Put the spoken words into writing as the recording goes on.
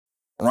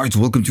Alright,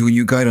 welcome to a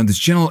new guide on this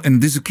channel, and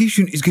this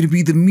occasion is going to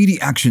be the MIDI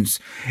actions.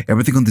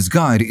 Everything on this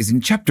guide is in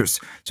chapters,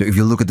 so if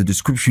you look at the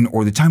description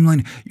or the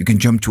timeline, you can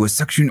jump to a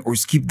section or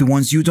skip the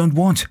ones you don't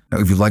want. Now,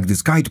 if you like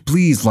this guide,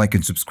 please like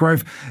and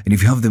subscribe, and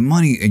if you have the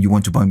money and you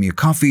want to buy me a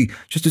coffee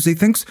just to say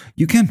thanks,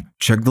 you can.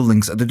 Check the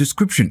links at the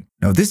description.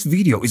 Now, this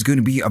video is going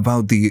to be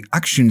about the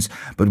actions,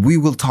 but we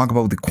will talk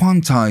about the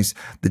quantize,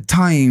 the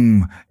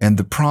time, and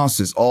the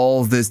process,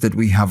 all this that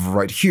we have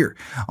right here.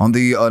 On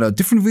the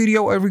different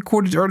video I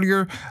recorded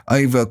earlier,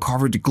 I've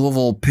covered the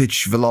global,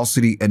 pitch,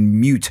 velocity, and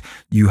mute.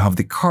 You have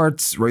the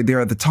cards right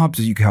there at the top,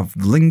 so you can have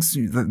links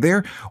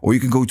there, or you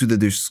can go to the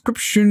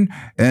description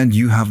and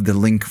you have the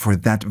link for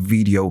that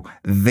video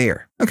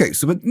there. Okay,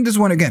 so but this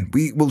one again,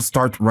 we will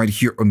start right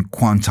here on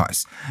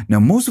quantize. Now,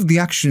 most of the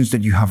actions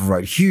that you have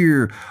right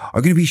here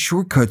are going to be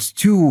shortcuts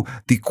to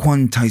the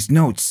quantize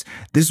notes.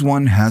 This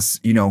one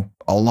has,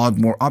 a lot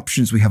more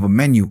options. We have a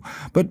menu,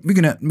 but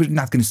we're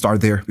not gonna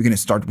start there. We're gonna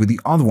start with the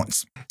other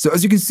ones. So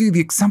as you can see,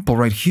 the example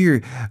right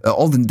here,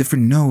 all the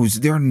different nodes,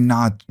 they're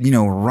not,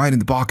 right in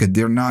the pocket.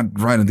 They're not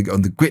right on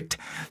the grid.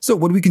 So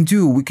what we can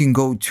do, we can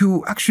go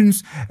to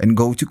actions and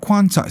go to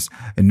quantize.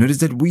 And notice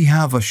that we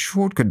have a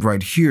shortcut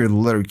right here, the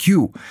letter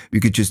Q. We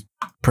could just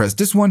press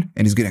this one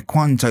and it's going to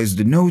quantize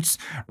the notes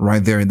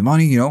right there in the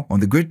money, on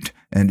the grid,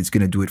 and it's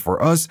going to do it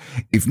for us.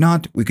 If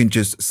not, we can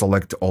just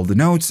select all the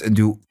notes and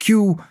do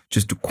Q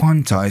just to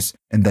quantize,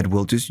 and that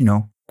will just,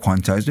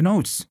 quantize the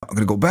notes. I'm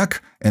going to go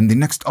back, and the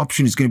next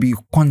option is going to be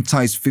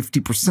quantize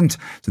 50%.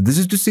 So this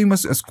is the same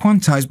as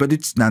quantize, but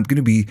it's not going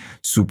to be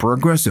super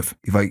aggressive.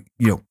 If I,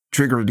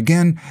 trigger it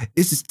again,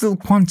 it's still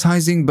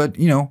quantizing, but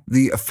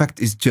the effect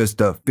is just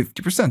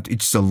 50%.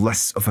 It's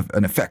less of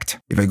an effect.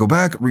 If I go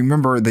back,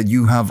 remember that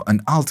you have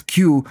an Alt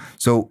Q,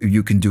 so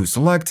you can do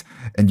select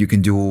and you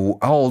can do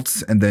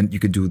Alt, and then you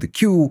can do the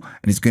Q,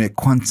 and it's going to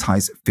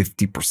quantize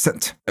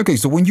 50%. Okay,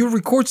 so when you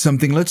record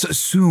something, let's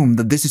assume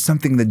that this is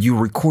something that you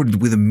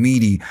recorded with a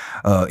MIDI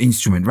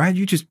instrument, right?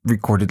 You just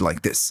recorded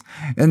like this,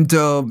 and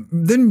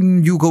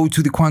then you go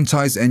to the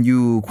quantize and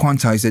you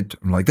quantize it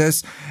like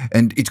this,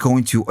 and it's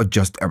going to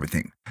adjust everything.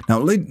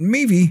 Now,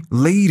 maybe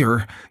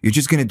later, you're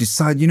just going to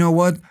decide,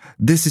 what,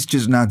 this is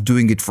just not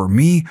doing it for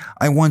me.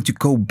 I want to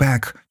go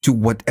back to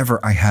whatever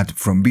I had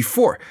from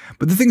before.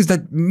 But the thing is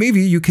that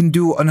maybe you can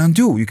do an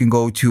undo. You can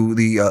go to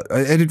the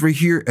edit right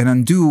here and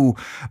undo.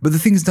 But the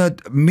thing is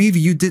that maybe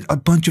you did a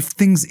bunch of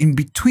things in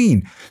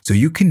between, so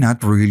you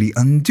cannot really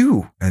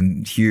undo.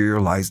 And here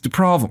lies the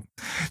problem.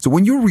 So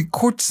when you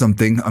record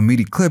something, a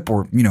MIDI clip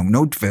or,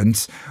 note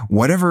vents,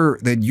 whatever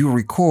that you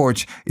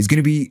record is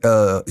going to be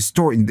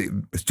stored in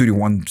the Studio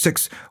One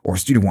 6 or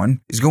Studio One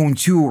is going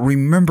to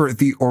remember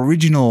the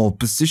original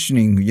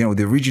positioning,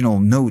 the original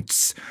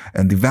notes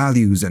and the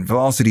values and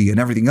velocity and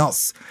everything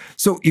else.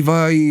 So if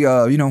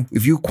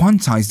if you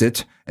quantized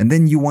it and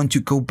then you want to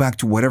go back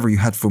to whatever you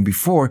had from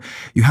before,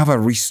 you have a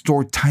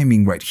restore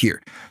timing right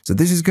here. So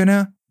this is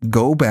gonna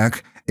go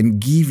back and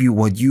give you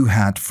what you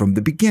had from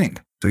the beginning.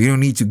 So you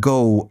don't need to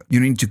go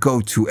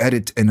to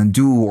edit and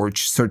undo or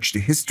search the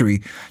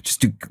history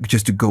just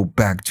to go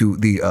back to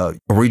the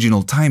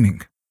original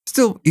timing.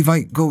 Still, if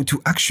I go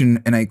to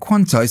action and I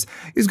quantize,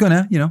 it's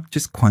gonna,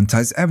 just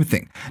quantize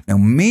everything. Now,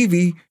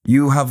 maybe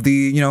you have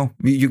the,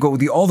 you go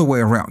the all the way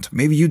around.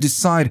 Maybe you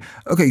decide,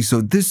 okay, so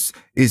this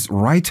is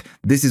right.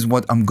 This is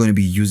what I'm going to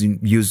be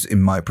use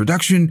in my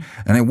production,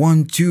 and I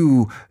want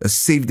to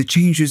save the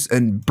changes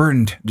and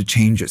burn the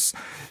changes.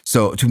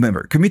 So to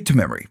memory, commit to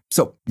memory.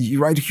 So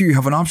right here, you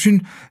have an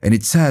option, and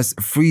it says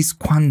freeze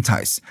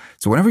quantize.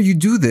 So whenever you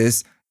do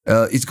this,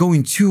 it's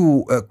going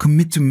to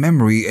commit to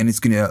memory, and it's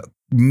going to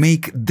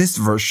make this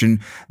version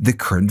the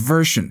current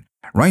version.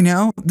 Right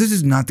now, this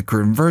is not the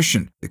current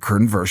version. The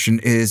current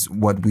version is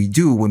what we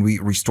do when we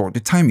restore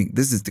the timing.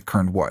 This is the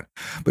current one.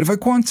 But if I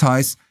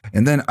quantize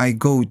and then I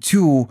go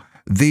to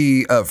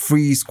the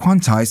freeze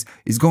quantize,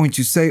 is going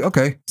to say,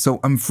 okay,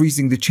 so I'm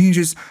freezing the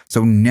changes.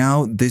 So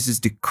now this is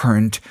the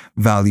current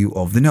value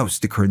of the notes,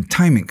 the current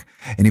timing.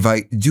 And if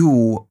I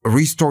do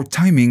restore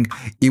timing,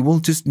 it will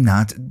just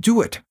not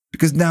do it,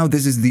 because now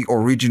this is the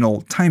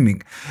original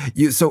timing.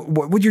 So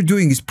what you're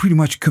doing is pretty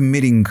much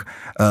committing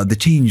the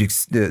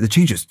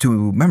changes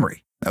to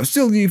memory. Now,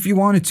 still, if you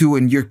wanted to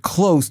and you're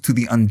close to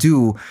the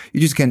undo, you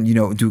just can,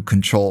 do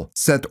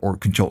Control-Z or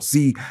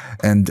Control-Z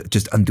and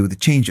just undo the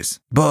changes.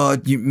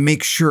 But you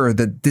make sure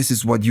that this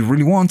is what you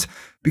really want,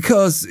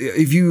 because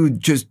if you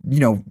just,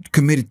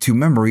 commit it to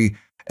memory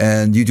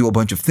and you do a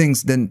bunch of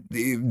things, then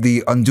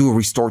the undo or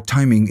restore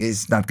timing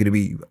is not going to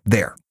be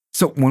there.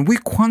 So when we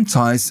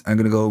quantize,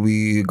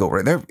 we go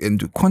right there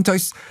into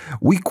quantize.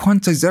 We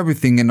quantize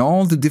everything, and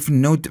all the different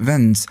note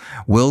events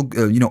will,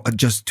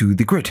 adjust to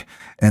the grid,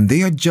 and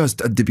they adjust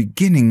at the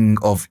beginning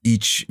of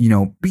each,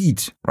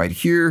 beat right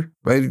here,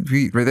 right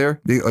there.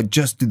 They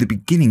adjust to the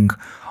beginning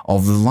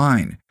of the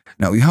line.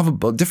 Now you have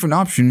a different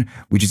option,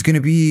 which is going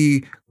to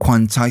be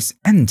quantize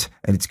end,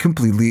 and it's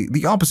completely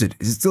the opposite.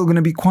 It's still going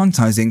to be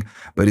quantizing,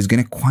 but it's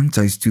going to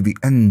quantize to the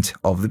end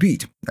of the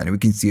beat. And we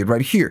can see it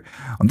right here.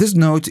 On this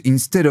note,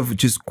 instead of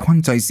just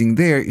quantizing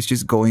there, it's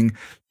just going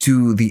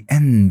to the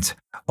end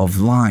of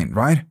line,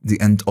 right? The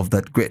end of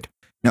that grid.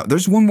 Now,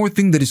 there's one more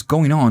thing that is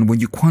going on when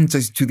you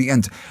quantize to the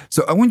end.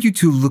 So I want you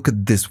to look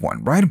at this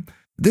one, right?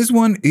 This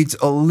one, it's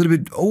a little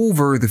bit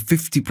over the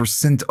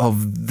 50%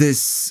 of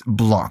this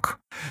block.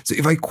 So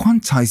if I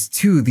quantize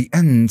to the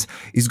end,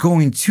 it's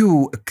going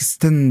to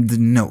extend the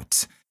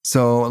note.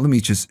 So let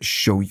me just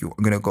show you.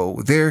 I'm going to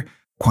go there,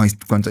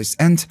 quantize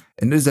end,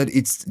 and notice that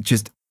it's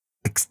just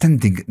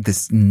extending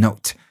this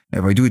note. Now,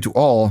 if I do it to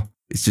all,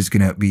 it's just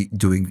going to be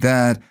doing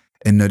that.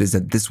 And notice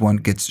that this one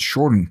gets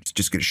shortened. It's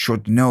just going to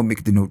shorten the note,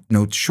 make the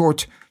note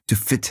short to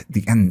fit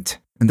the end.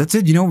 And that's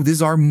it.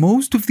 These are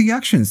most of the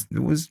actions.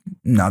 It was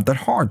not that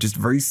hard, just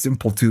very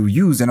simple to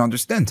use and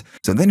understand.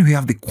 So then we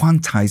have the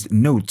quantized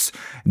notes.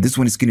 And this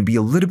one is going to be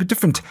a little bit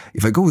different.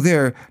 If I go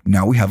there,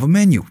 now we have a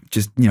menu.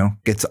 Just,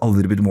 gets a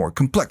little bit more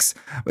complex.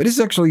 But it's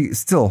actually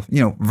still,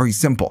 very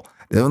simple.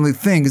 The only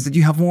thing is that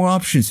you have more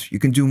options. You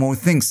can do more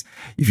things.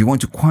 If you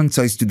want to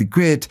quantize to the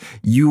grid,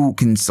 you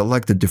can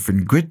select a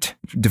different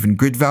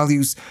grid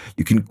values.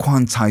 You can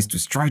quantize to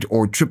stride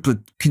or triplet,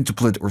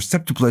 quintuplet, or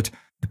septuplet.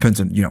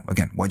 Depends on,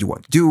 again, what you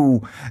want to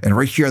do. And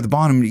right here at the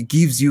bottom, it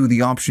gives you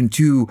the option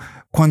to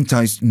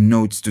quantize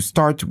notes to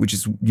start, which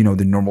is,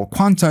 the normal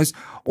quantize,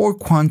 or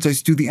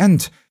quantize to the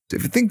end. So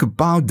if you think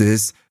about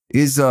this,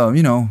 is,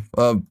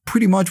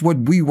 pretty much what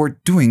we were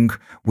doing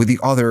with the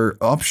other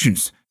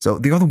options. So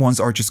the other ones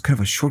are just kind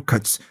of a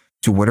shortcuts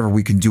to whatever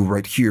we can do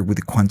right here with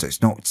the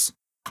quantized notes.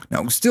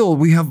 Now, still,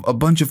 we have a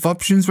bunch of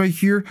options right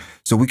here,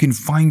 so we can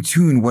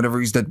fine-tune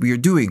whatever it is that we are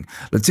doing.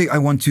 Let's say I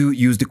want to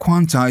use the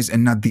quantize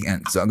and not the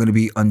end, so I'm going to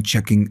be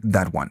unchecking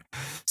that one.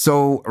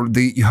 So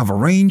you have a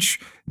range.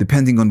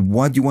 Depending on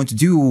what you want to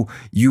do,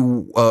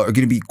 you are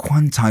going to be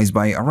quantized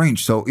by a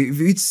range. So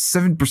if it's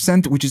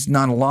 7%, which is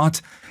not a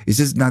lot, it's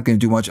just not going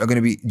to do much. I'm going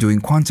to be doing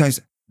quantize.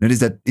 Notice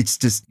that it's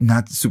just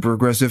not super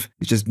aggressive.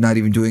 It's just not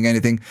even doing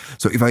anything.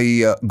 So if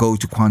I go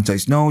to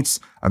quantize notes,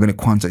 I'm going to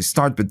quantize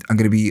start, but I'm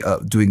going to be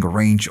doing a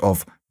range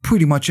of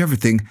pretty much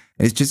everything.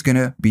 And it's just going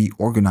to be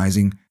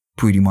organizing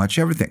pretty much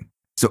everything.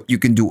 So you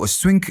can do a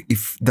swing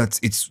if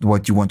it's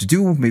what you want to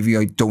do. Maybe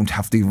I don't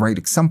have the right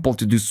example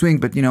to do swing,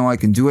 but I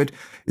can do it.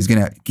 It's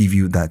going to give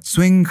you that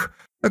swing.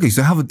 Okay,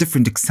 so I have a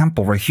different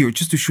example right here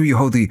just to show you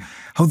how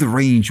the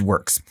range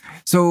works.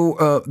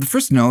 So the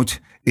first note,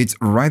 it's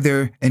right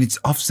there and it's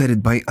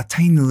offsetted by a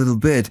tiny little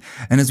bit.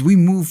 And as we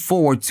move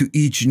forward to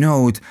each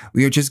note,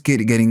 we are just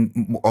getting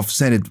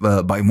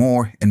offsetted by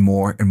more and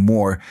more and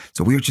more.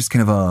 So we are just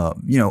kind of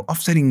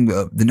offsetting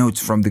the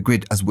notes from the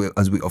grid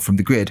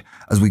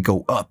as we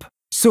go up.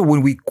 So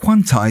when we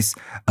quantize,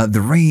 the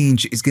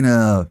range is going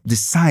to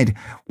decide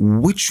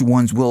which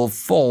ones will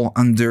fall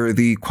under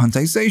the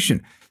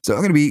quantization. So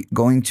I'm going to be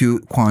going to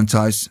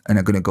quantize and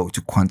I'm going to go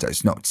to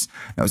quantize notes.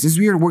 Now, since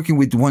we are working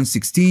with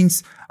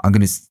 1/16, I'm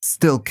going to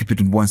still keep it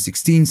in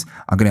 1/16.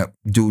 I'm going to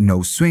do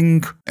no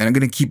swing and I'm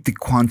going to keep the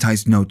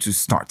quantized note to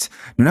start.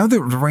 Now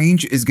the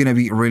range is going to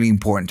be really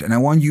important and I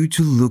want you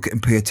to look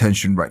and pay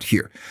attention right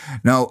here.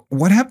 Now,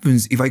 what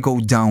happens if I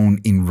go down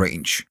in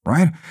range,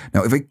 right?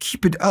 Now, if I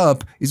keep it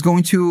up, it's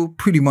going to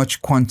pretty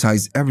much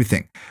quantize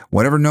everything.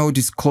 Whatever node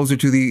is closer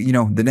to the,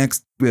 the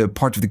next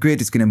part of the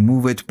grid is going to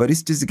move it, but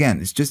it's just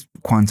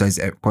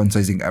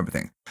quantizing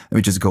everything. Let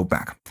me just go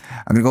back.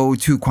 I'm going to go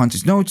to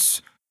quantize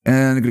notes and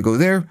I'm going to go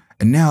there.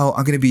 And now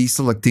I'm going to be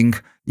selecting,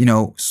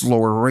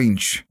 slower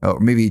range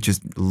or maybe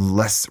just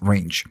less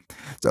range.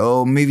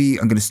 So maybe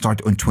I'm going to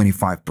start on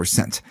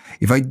 25%.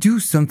 If I do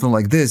something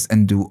like this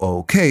and do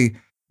OK,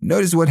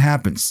 notice what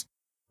happens.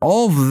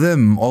 All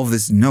of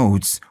these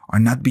nodes are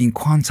not being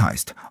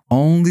quantized.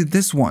 Only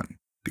this one,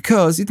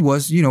 because it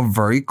was,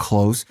 very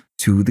close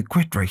to the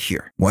grid right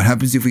here. What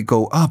happens if we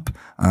go up?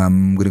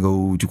 I'm going to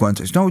go to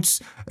quantize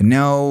notes. And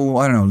now,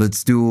 I don't know,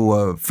 let's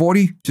do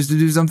 40 just to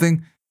do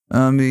something.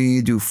 Let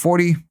me do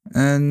 40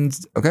 and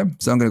okay.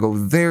 So I'm going to go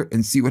there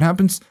and see what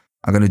happens.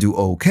 I'm going to do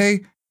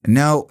OK. And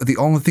now the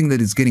only thing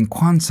that is getting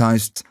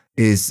quantized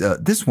is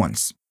this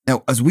one's.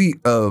 Now, as we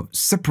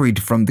separate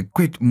from the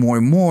grid more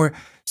and more,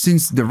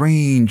 since the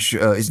range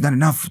is not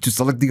enough to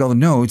select the other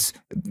nodes,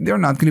 they're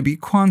not going to be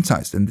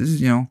quantized. And this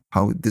is,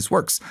 how this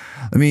works.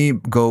 Let me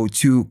go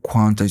to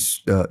quantize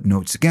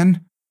nodes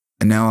again.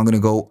 And now I'm going to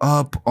go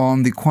up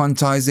on the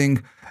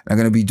quantizing. I'm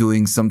going to be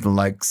doing something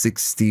like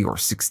 60 or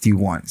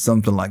 61,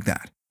 something like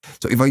that.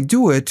 So if I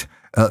do it,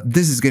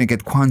 this is going to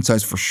get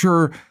quantized for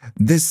sure.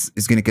 This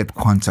is going to get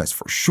quantized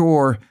for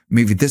sure.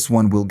 Maybe this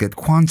one will get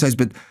quantized,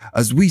 but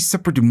as we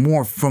separate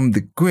more from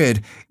the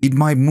grid, it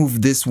might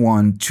move this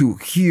one to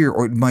here,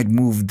 or it might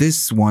move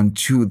this one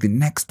to the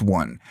next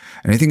one.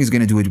 And I think it's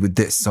going to do it with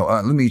this. So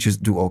let me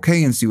just do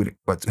OK and see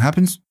what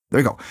happens. There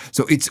you go.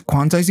 So it's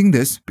quantizing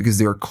this because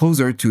they are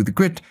closer to the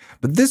grid,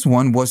 but this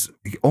one was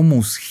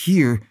almost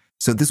here.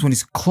 So this one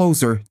is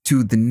closer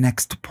to the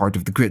next part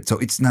of the grid. So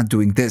it's not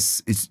doing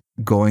this. It's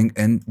going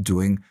and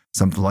doing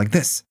something like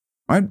this.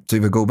 All right. So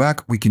if I go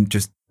back, we can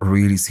just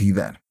really see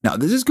that. Now,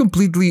 this is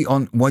completely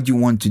on what you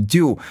want to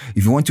do.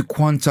 If you want to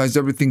quantize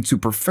everything to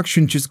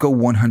perfection, just go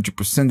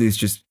 100%. It's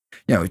just,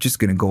 it's just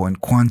going to go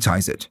and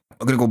quantize it.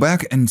 I'm going to go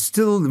back and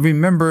still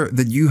remember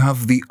that you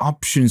have the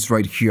options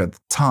right here at the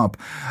top.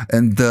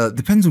 And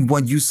depends on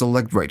what you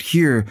select right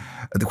here,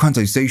 the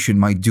quantization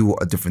might do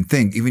a different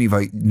thing. Even if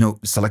I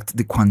select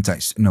the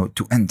quantize node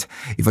to end.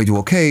 If I do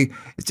OK,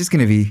 it's just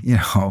going to be,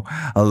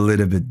 a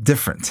little bit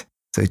different.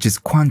 So it's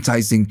just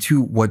quantizing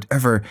to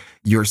whatever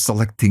you're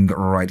selecting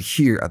right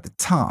here at the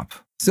top.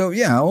 So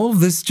yeah, all of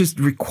this just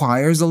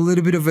requires a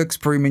little bit of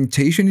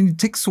experimentation, and it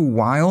takes a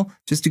while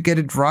just to get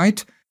it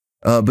right.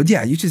 But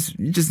yeah, you just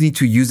need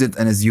to use it,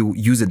 and as you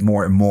use it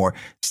more and more,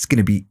 it's going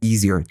to be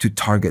easier to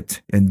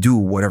target and do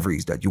whatever it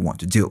is that you want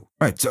to do. All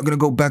right, so I'm going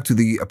to go back to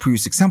the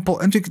previous example,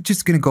 and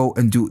just going to go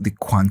and do the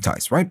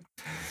quantize, right?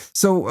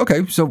 So,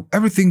 okay, so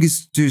everything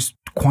is just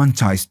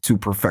quantized to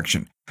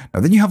perfection. Now,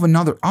 then you have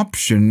another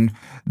option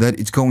that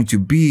it's going to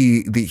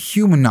be the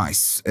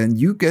humanize, and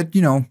you get,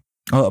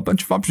 a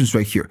bunch of options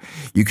right here.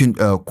 You can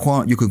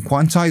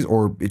quantize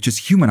or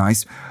just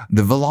humanize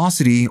the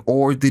velocity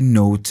or the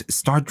note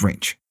start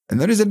range. And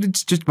that is that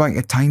it's just by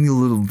a tiny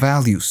little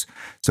values.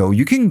 So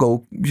you can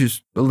go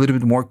just a little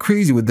bit more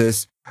crazy with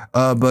this,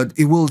 but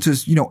it will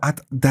just,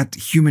 add that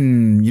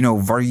human,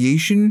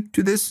 variation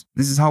to this.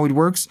 This is how it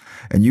works.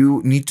 And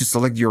you need to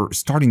select your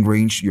starting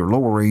range, your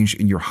lower range,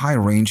 and your high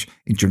range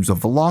in terms of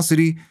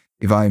velocity.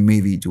 If I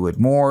maybe do it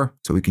more,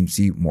 so we can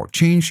see more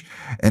change.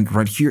 And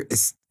right here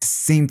is the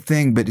same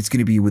thing, but it's going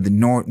to be with the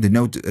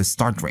note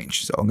start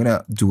range. So I'm going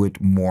to do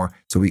it more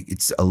so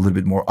it's a little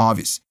bit more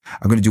obvious.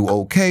 I'm going to do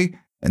OK.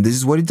 And this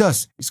is what it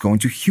does. It's going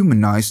to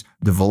humanize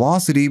the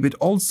velocity, but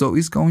also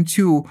is going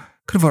to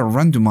kind of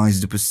randomize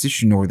the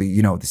position or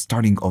the, the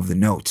starting of the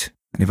note.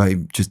 And if I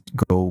just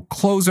go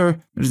closer,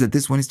 notice that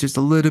this one is just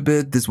a little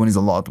bit, this one is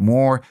a lot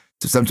more.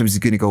 So sometimes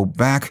it's going to go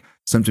back,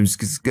 sometimes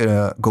it's going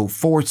to go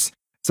forwards.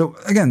 So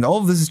again, all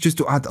of this is just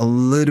to add a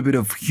little bit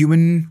of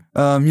human,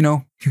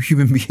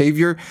 human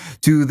behavior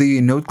to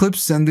the note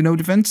clips and the note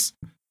events.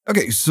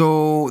 Okay,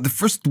 so the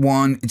first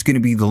one, it's going to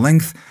be the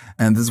length,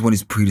 and this one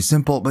is pretty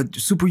simple, but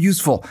super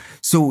useful.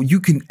 So you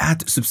can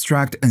add,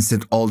 subtract, and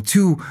set all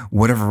to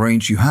whatever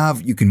range you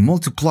have. You can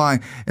multiply,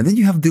 and then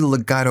you have the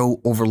legato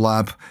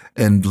overlap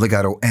and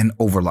legato and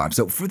overlap.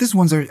 So for this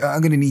one, I'm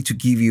going to need to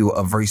give you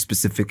a very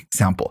specific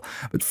example.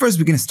 But first,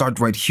 we're going to start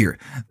right here.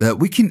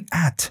 We can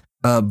add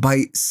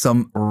by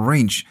some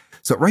range.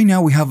 So right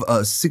now we have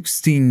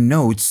 16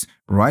 notes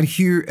right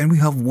here, and we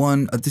have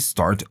one at the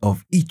start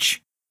of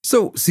each.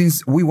 So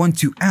since we want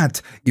to add,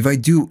 if I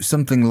do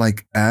something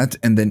like add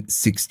and then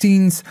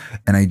 16s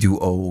and I do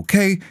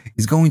OK,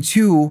 it's going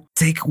to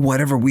take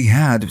whatever we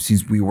had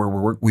since we were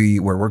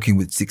working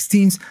with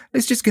 16s.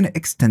 It's just going to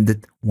extend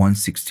it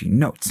 116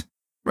 notes.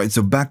 Right,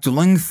 so back to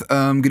length,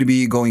 I'm going to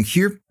be going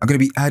here. I'm going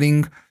to be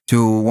adding to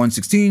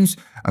 116s.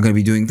 I'm going to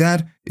be doing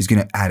that. It's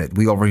going to add it.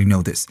 We already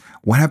know this.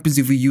 What happens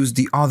if we use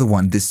the other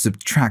one, this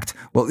subtract?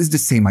 Well, it's the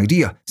same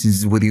idea.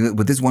 Since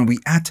with this one we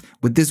add,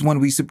 with this one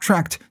we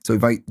subtract. So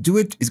if I do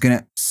it, it's going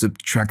to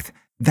subtract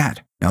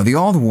that. Now the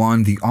other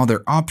one, the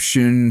other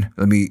option,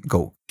 let me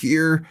go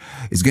here,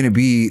 is going to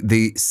be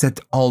the set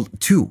all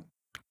to.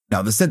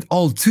 Now, the set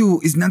all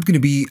to is not going to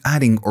be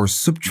adding or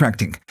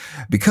subtracting,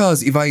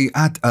 because if I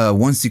add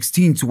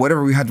 116 to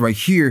whatever we had right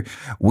here,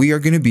 we are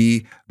going to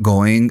be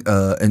going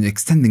and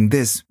extending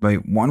this by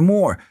one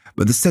more.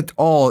 But the set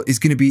all is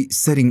going to be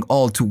setting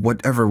all to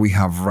whatever we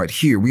have right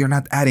here. We are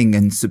not adding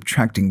and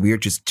subtracting. We are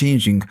just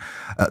changing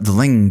the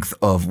length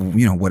of,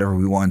 whatever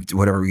we want,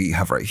 whatever we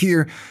have right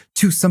here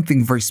to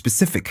something very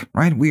specific,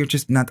 right? We are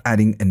just not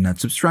adding and not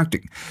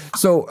subtracting.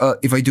 So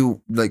if I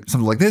do like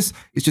something like this,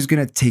 it's just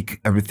going to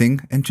take everything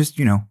and just,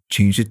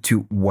 change it to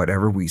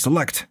whatever we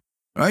select.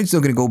 All right, so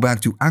I'm going to go back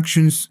to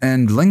actions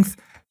and length.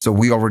 So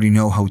we already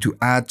know how to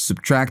add,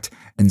 subtract,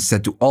 and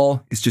set to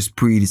all. It's just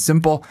pretty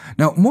simple.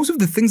 Now, most of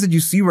the things that you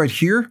see right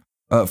here,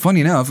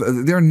 funny enough,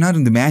 they're not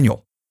in the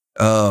manual.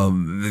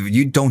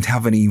 You don't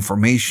have any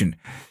information.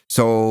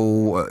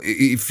 So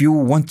if you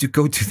want to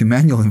go to the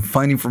manual and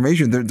find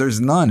information, there's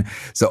none.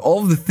 So all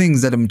of the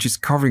things that I'm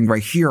just covering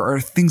right here are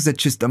things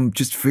that I'm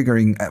just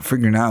figuring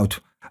out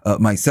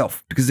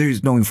myself, because there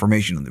is no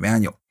information on the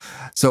manual.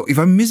 So if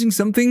I'm missing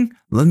something,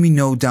 let me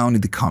know down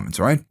in the comments,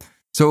 all right?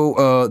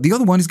 So the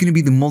other one is going to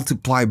be the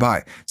multiply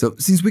by. So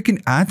since we can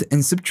add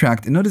and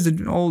subtract, and notice that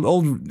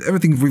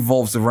everything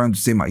revolves around the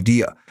same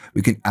idea.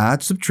 We can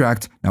add,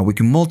 subtract, now we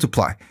can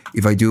multiply.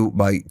 If I do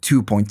by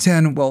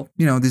 2.10, well,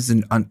 this is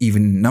an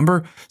uneven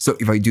number. So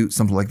if I do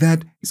something like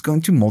that, it's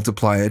going to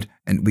multiply it,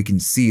 and we can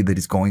see that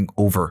it's going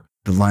over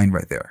the line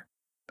right there.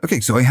 Okay,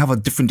 so I have a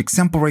different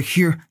example right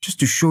here just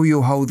to show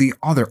you how the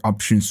other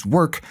options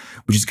work,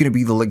 which is going to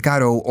be the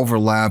legato,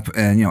 overlap,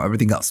 and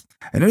everything else.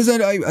 And as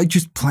I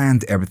just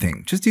planned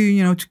everything just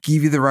to to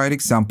give you the right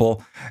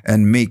example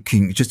and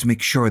just to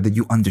make sure that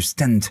you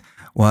understand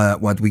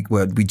what we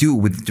do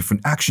with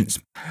different actions.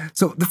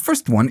 So the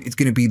first one is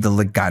going to be the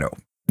legato.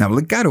 Now,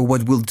 legato,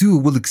 what we'll do,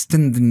 we'll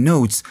extend the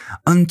notes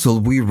until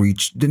we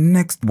reach the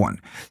next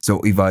one. So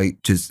if I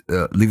just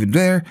leave it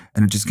there,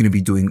 and I'm just going to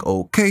be doing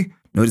OK,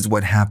 notice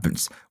what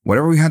happens.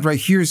 Whatever we had right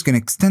here is going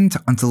to extend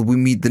until we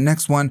meet the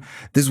next one.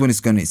 This one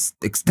is going to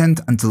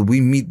extend until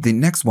we meet the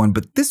next one,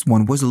 but this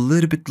one was a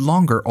little bit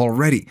longer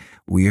already.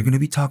 We are going to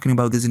be talking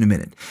about this in a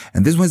minute.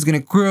 And this one is going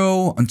to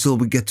grow until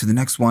we get to the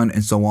next one,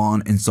 and so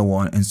on, and so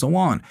on, and so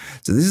on.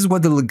 So this is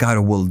what the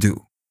legato will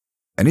do.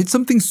 And it's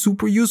something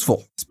super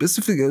useful,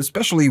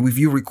 especially if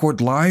you record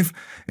live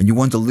and you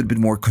want a little bit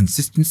more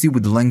consistency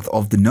with the length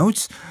of the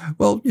notes.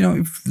 Well,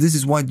 if this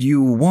is what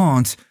you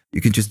want,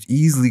 you can just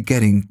easily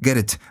get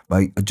it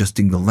by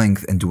adjusting the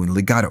length and doing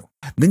legato.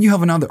 Then you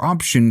have another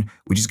option,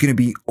 which is going to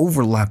be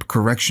overlap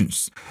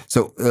corrections.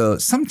 So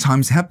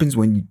sometimes happens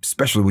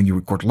especially when you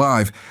record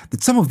live,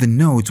 that some of the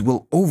notes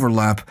will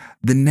overlap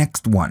the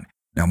next one.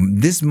 Now,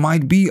 this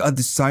might be a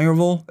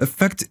desirable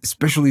effect,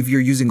 especially if you're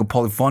using a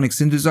polyphonic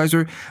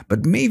synthesizer,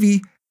 but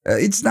maybe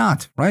it's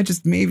not, right?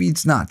 Just maybe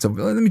it's not. So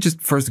let me just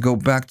first go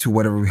back to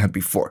whatever we had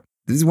before.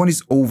 This one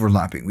is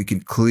overlapping. We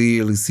can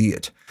clearly see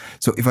it.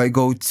 So if I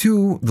go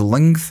to the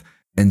length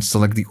and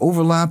select the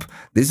overlap,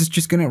 this is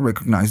just going to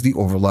recognize the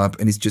overlap,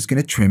 and it's just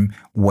going to trim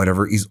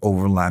whatever is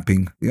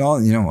overlapping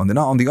on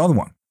the other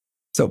one.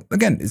 So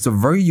again, it's a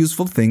very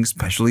useful thing,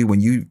 especially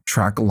when you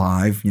track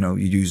live, you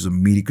use a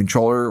MIDI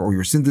controller or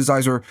your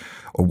synthesizer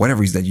or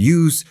whatever it is that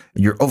you use,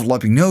 and you're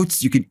overlapping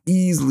notes, you can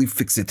easily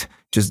fix it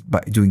just by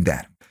doing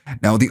that.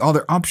 Now, the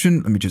other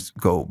option, let me just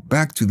go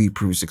back to the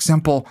previous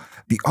example.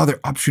 The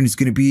other option is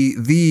going to be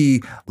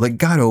the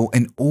legato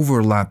and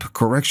overlap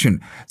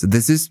correction. So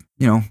this is,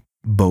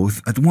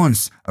 both at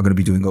once. I'm going to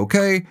be doing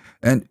okay,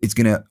 and it's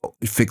going to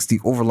fix the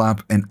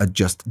overlap and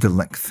adjust the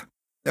length.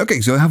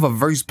 Okay, so I have a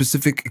very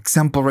specific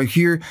example right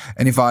here,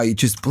 and if I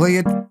just play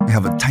it, I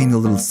have a tiny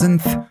little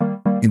synth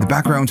in the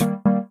background.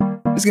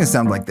 It's going to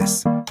sound like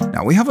this.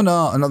 Now, we have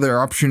another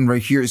option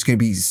right here. It's going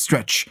to be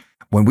stretch.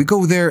 When we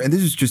go there, and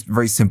this is just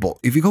very simple.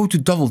 If you go to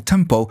double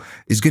tempo,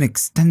 it's going to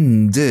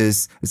extend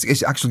this.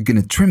 It's actually going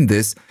to trim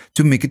this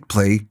to make it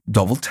play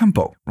double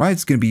tempo, right?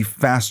 It's going to be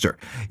faster.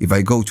 If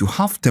I go to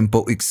half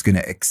tempo, it's going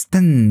to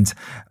extend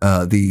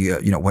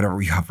whatever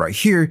we have right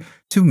here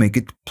to make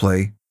it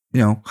play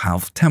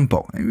half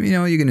tempo.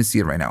 You're going to see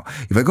it right now.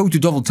 If I go to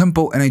double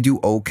tempo and I do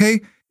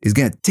okay, it's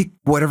going to take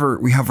whatever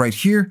we have right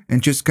here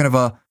and just kind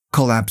of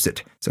collapse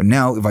it. So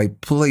now if I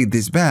play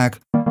this back,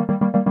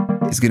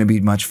 it's going to be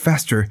much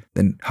faster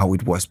than how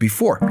it was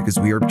before because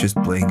we are just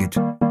playing it,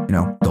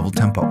 double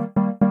tempo.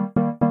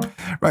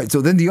 Right. So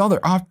then the other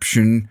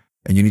option,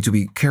 and you need to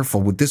be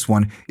careful with this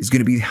one, is going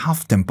to be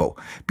half tempo.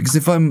 Because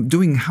if I'm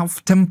doing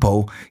half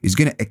tempo, it's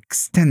going to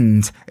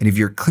extend. And if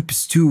your clip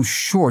is too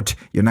short,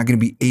 you're not going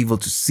to be able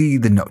to see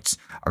the notes.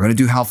 I'm going to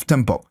do half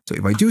tempo. So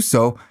if I do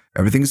so,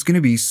 everything is going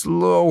to be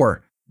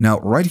slower. Now,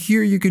 right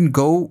here, you can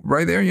go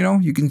right there,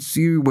 you can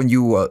see when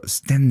you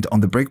stand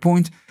on the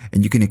breakpoint,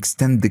 and you can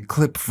extend the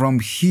clip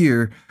from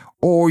here,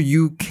 or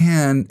you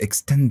can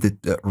extend it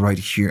right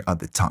here at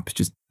the top. It's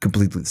just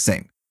completely the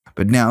same.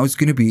 But now it's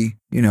going to be,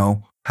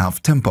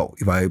 half tempo.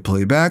 If I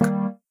play back,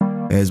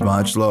 it's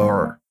much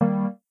slower.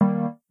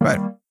 Right.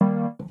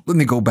 Let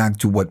me go back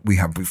to what we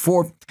have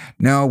before.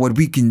 Now, what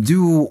we can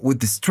do with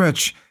the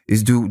stretch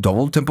is do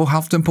double tempo,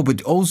 half tempo,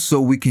 but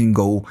also we can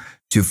go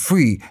to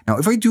free. Now,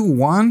 if I do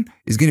one,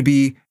 it's going to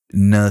be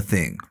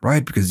nothing,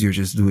 right? Because you're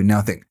just doing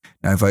nothing.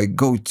 Now, if I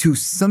go to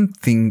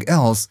something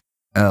else,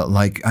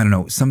 like, I don't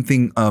know,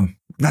 something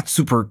not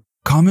super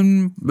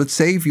common, let's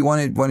say, if you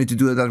wanted to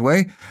do it that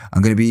way,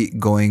 I'm going to be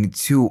going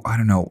to, I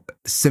don't know,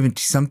 70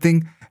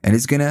 something, and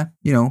it's going to,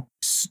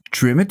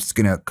 trim it. It's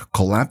going to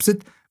collapse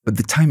it. But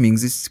the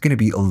timings is going to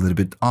be a little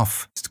bit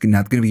off. It's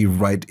not going to be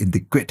right in the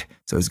grid.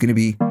 So it's going to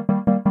be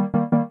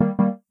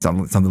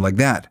something like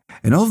that.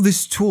 And all of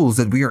these tools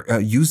that we are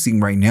using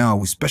right now,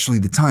 especially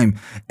the time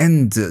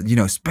and,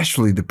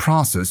 especially the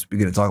process, we're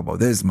going to talk about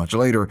this much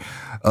later,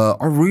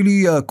 are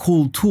really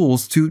cool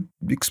tools to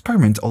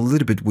experiment a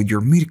little bit with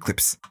your MIDI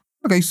clips.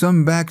 Okay, so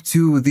I'm back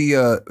to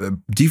the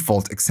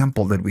default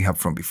example that we have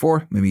from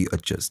before. Maybe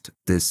adjust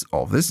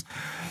all of this.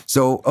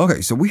 So,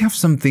 okay, so we have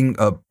something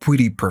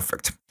pretty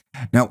perfect.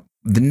 Now,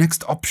 the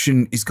next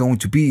option is going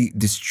to be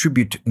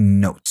distribute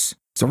notes.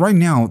 So right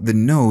now, the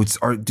notes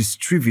are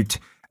distributed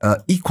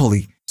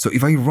equally. So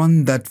if I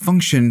run that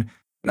function,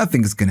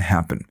 nothing is going to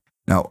happen.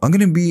 Now, I'm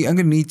going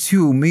to need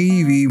to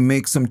maybe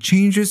make some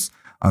changes.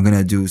 I'm going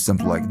to do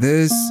something like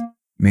this,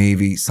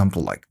 maybe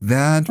something like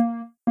that.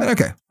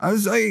 Okay,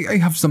 I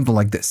have something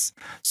like this.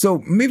 So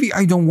maybe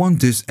I don't want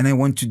this and I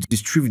want to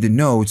distribute the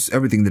notes,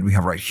 everything that we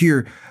have right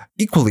here,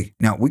 equally.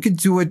 Now, we could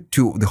do it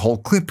to the whole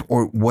clip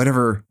or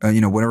whatever,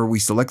 whenever we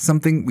select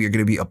something, we are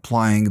going to be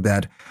applying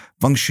that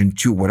function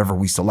to whatever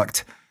we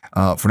select.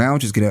 For now, I'm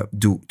just going to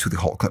do to the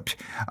whole clip.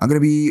 I'm going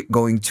to be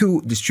going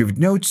to distribute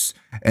notes,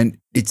 and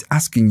it's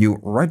asking you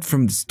right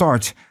from the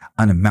start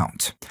an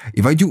amount.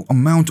 If I do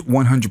amount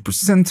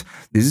 100%,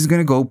 this is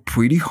going to go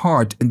pretty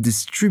hard and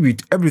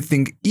distribute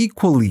everything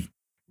equally,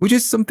 which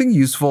is something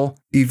useful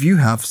if you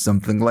have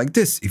something like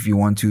this. If you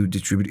want to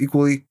distribute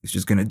equally, it's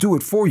just going to do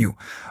it for you.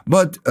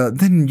 But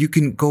then you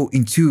can go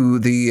into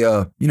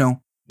the,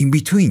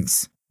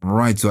 in-betweens.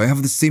 Right, so I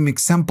have the same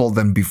example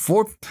than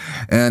before.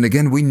 And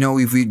again, we know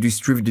if we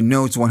distribute the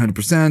notes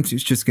 100%,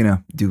 it's just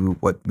gonna do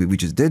what we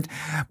just did.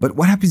 But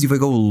what happens if I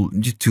go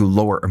to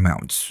lower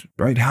amounts,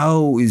 right?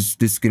 How is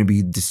this gonna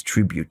be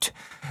distribute?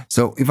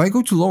 So if I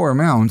go to lower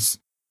amounts,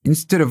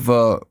 instead of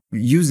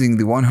using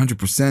the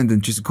 100%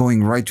 and just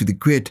going right to the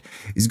grid,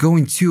 is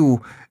going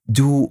to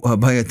do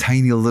by a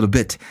tiny little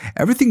bit.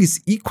 Everything is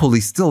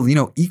equally still,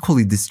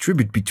 equally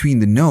distributed between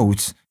the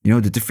notes, the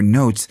different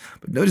notes,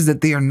 but notice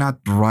that they are not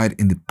right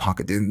in the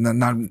pocket, they're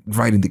not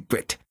right in the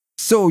grid.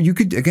 So you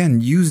could, again,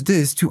 use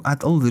this to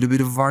add a little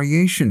bit of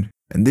variation.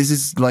 And this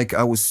is like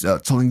I was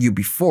telling you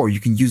before,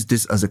 you can use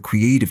this as a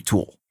creative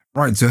tool.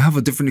 Right, so I have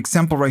a different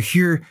example right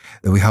here.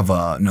 We have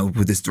a note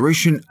with this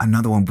duration,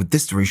 another one with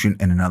this duration,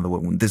 and another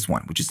one with this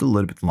one, which is a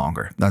little bit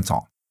longer. That's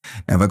all.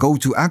 Now, if I go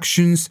to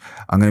actions,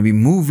 I'm going to be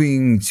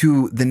moving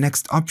to the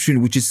next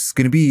option, which is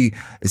going to be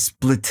a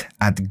split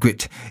at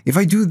grid. If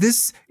I do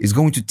this, it's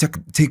going to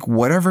take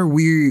whatever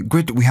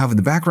grid we have in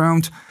the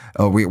background,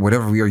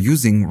 whatever we are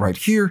using right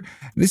here,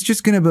 and it's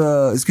just going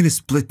to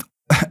split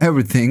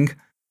everything.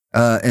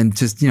 And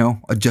just,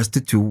 adjust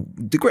it to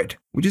the grid,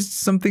 which is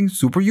something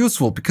super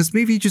useful because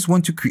maybe you just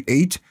want to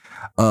create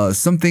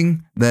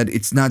something that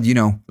it's not,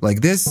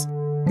 like this.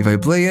 If I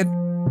play it,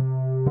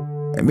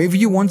 and maybe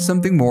you want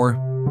something more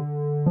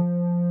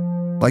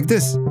like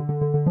this.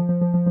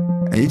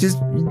 And you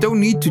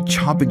don't need to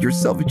chop it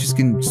yourself. You just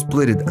can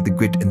split it at the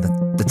grid and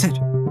that's it.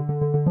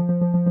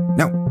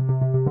 Now,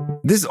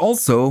 this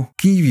also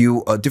give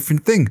you a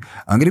different thing.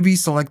 I'm going to be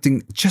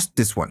selecting just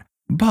this one.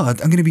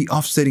 But I'm going to be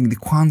offsetting the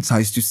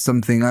quantize to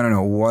something, I don't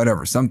know,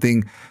 whatever,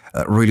 something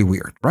really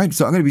weird, right?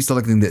 So I'm going to be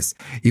selecting this.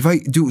 If I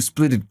do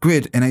split it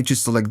grid and I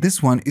just select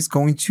this one, it's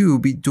going to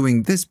be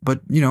doing this, but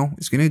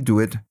it's going to do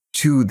it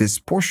to this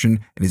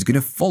portion and it's going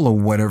to follow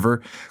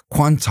whatever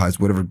quantize,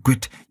 whatever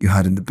grid you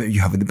have in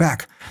the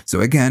back. So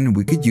again,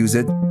 we could use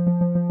it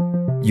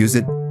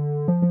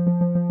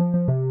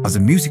as a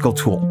musical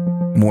tool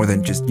more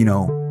than just,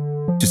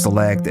 to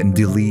select and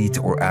delete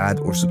or add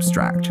or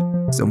subtract.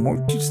 So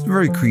just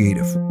very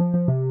creative.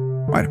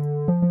 Right.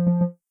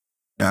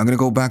 Now I'm going to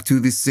go back to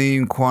the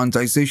same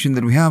quantization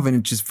that we have,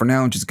 and for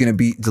now, just going to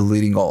be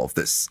deleting all of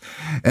this.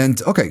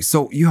 And okay,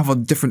 so you have a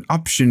different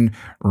option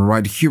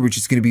right here, which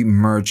is going to be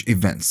merge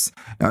events.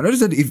 Now notice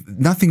that if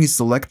nothing is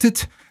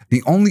selected,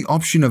 the only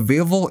option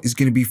available is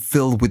going to be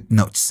filled with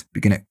notes.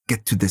 We're going to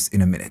get to this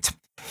in a minute.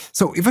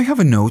 So if I have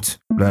a note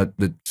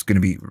that's going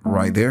to be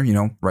right there,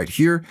 right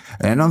here,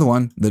 and another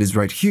one that is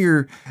right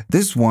here,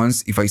 this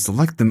ones, if I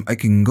select them, I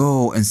can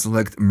go and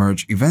select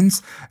merge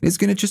events. It's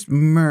going to just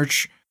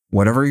merge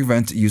whatever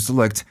event you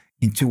select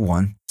into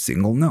one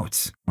single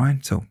note,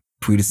 right? So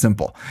pretty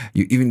simple.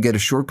 You even get a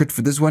shortcut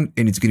for this one,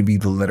 and it's going to be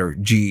the letter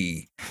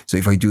G. So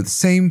if I do the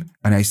same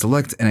and I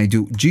select and I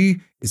do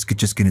G, it's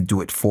just going to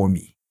do it for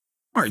me.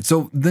 All right,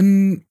 so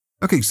then...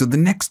 Okay, so the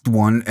next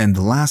one and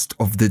the last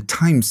of the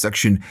time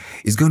section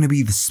is going to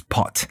be the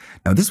spot.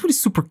 Now, this one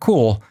is super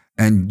cool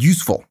and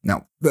useful.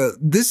 Now,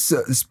 this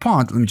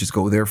spot, let me just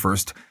go there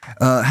first,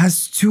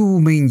 has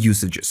two main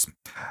uses.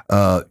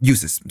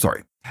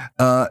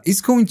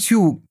 It's going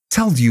to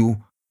tell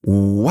you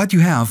what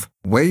you have,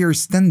 where you're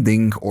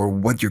standing, or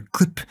what your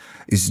clip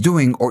is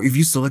doing, or if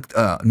you select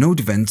node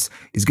events,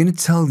 it's going to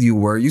tell you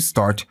where you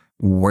start,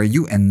 where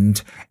you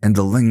end, and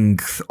the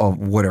length of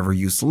whatever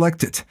you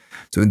selected.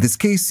 So in this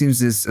case,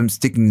 since I'm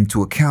taking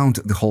into account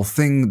the whole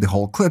thing, the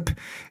whole clip,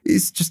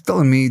 is just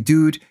telling me,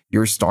 dude,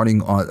 you're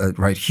starting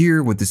right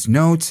here with this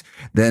note,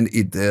 then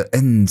it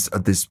ends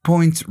at this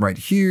point right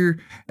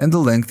here, and the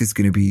length is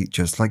going to be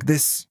just like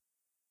this.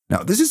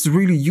 Now, this is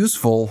really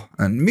useful,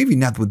 and maybe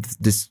not with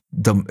this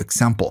dumb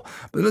example,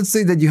 but let's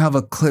say that you have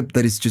a clip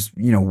that is just,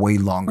 way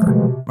longer,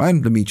 right?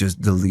 Let me just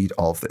delete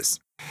all of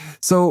this.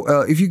 So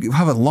if you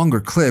have a longer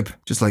clip,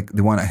 just like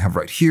the one I have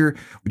right here,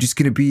 which is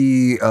going to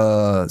be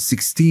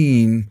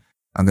 16,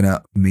 I'm going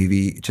to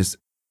maybe just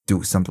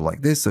do something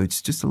like this. So it's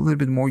just a little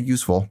bit more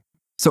useful.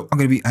 So I'm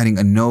going to be adding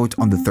a note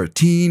on the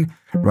 13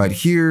 right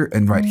here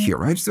and right here,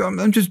 right? So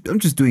I'm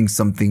just doing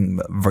something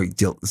very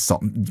dull.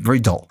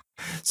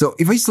 So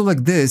if I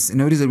select this,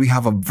 notice that we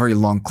have a very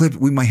long clip.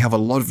 We might have a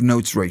lot of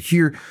notes right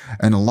here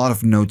and a lot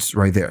of notes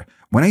right there.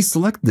 When I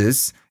select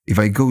this, if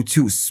I go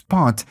to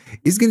spot,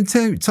 it's going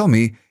to tell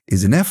me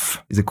is an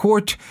F, is a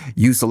chord.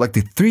 You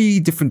selected 3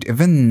 different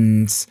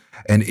events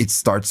and it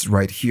starts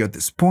right here at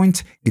this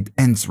point. It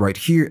ends right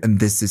here and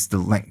this is the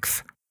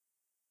length.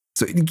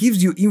 So it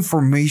gives you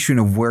information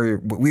of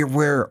where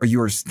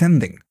you are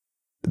standing.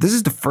 This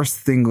is the first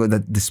thing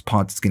that the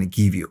spot is going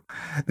to give you.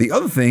 The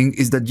other thing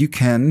is that you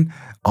can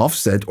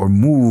offset or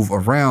move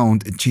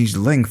around and change the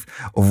length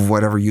of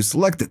whatever you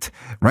selected.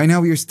 Right now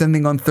we are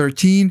standing on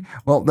 13.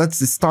 Well, that's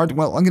the start.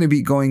 Well, I'm going to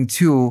be going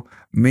to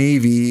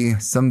maybe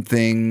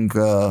something,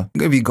 I'm going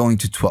to be going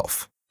to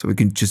 12. So we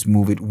can just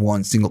move it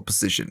one single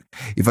position.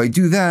 If I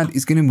do that,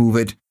 it's going to move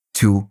it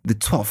to the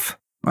 12th,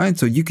 right?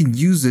 So you can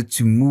use it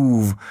to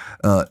move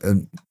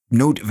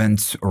node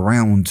events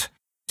around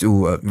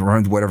to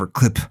around whatever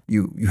clip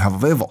you have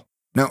available.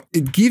 Now,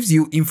 it gives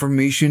you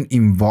information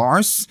in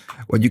bars.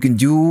 What you can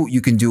do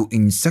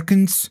in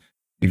seconds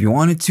if you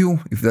wanted to,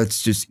 if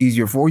that's just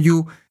easier for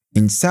you,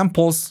 in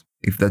samples,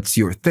 if that's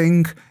your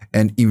thing,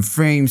 and in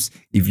frames,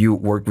 if you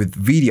work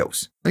with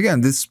videos.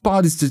 Again, this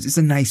spot is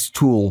a nice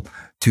tool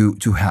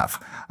to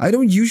have. I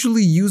don't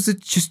usually use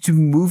it just to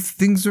move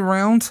things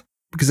around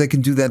because I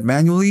can do that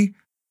manually.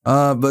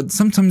 But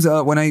sometimes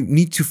when I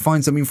need to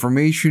find some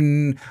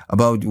information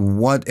about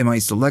what am I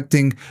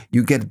selecting,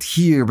 you get it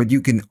here, but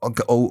you can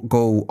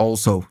go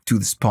also to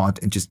the spot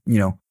and just,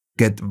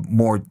 get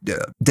more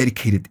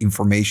dedicated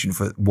information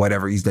for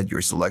whatever it is that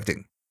you're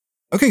selecting.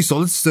 Okay, so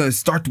let's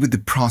start with the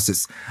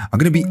process. I'm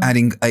going to be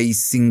adding a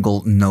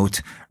single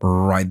note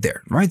right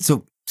there, right?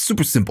 So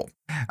super simple.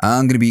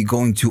 I'm going to be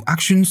going to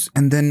actions,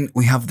 and then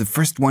we have the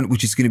first one,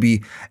 which is going to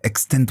be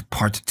extend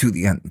part to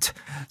the end.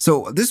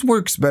 So this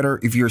works better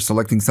if you're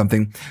selecting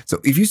something. So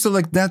if you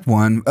select that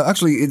one,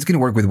 actually it's going to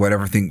work with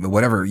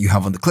whatever you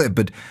have on the clip,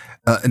 but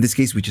in this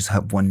case, we just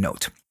have one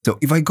note. So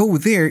if I go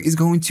there, it's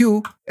going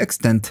to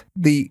extend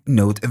the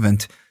note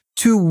event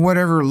to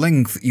whatever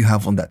length you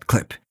have on that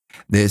clip.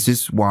 This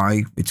is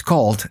why it's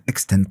called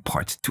extend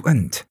part to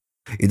end.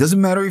 It doesn't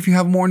matter if you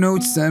have more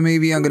notes,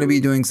 maybe I'm going to be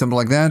doing something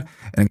like that,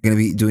 and I'm going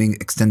to be doing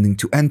extending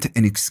to end,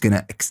 and it's going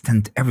to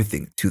extend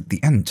everything to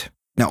the end.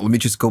 Now, let me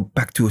just go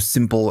back to a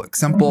simple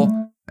example,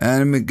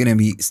 and I'm going to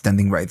be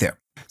standing right there.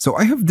 So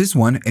I have this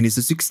one, and it's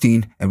a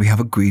 16, and we have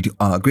a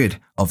grid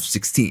of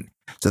 16.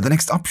 So the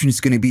next option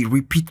is going to be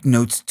repeat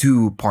notes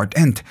to part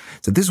end.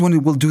 So this one,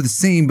 it will do the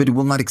same, but it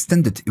will not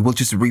extend it. It will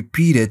just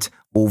repeat it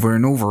over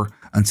and over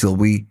until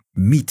we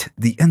meet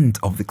the end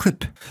of the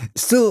clip.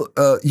 Still,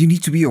 you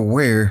need to be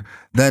aware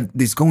that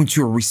it's going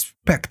to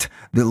respect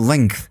the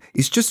length.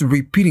 It's just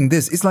repeating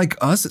this. It's like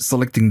us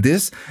selecting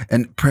this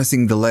and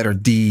pressing the letter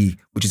D,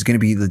 which is going to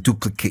be the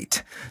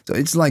duplicate. So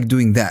it's like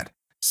doing that.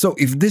 So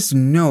if this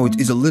note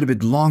is a little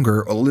bit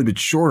longer or a little bit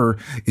shorter,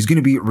 it's going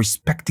to be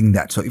respecting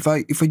that. So if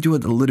I do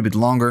it a little bit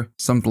longer,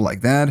 something like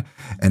that,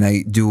 and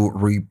I do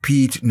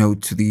repeat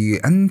note to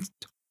the end,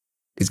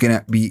 it's going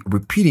to be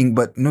repeating,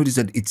 but notice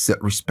that it's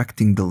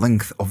respecting the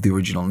length of the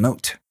original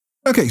note.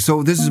 Okay,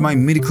 so this is my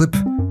MIDI clip.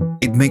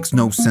 It makes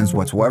no sense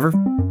whatsoever.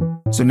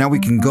 So now we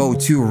can go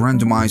to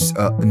randomize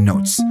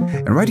notes.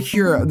 And right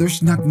here,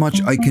 there's not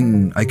much I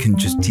can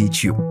just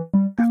teach you.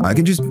 I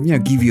can just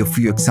give you a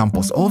few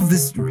examples. All of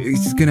this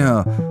is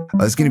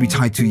gonna be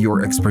tied to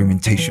your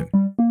experimentation.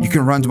 You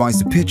can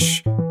randomize the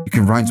pitch, you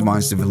can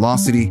randomize the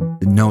velocity,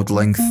 the note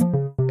length,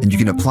 and you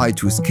can apply it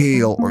to a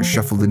scale or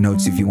shuffle the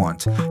notes if you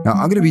want. Now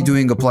I'm gonna be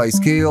doing apply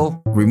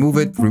scale, remove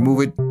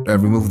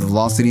the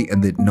velocity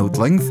and the note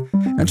length.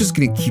 And I'm just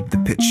gonna keep the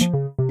pitch.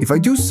 If I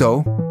do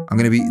so, I'm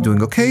gonna be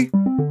doing okay.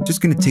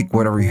 Just gonna take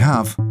whatever you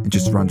have and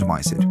just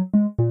randomize it.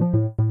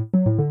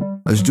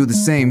 Let's do the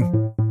same.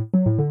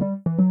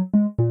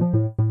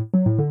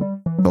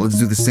 So let's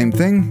do the same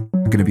thing.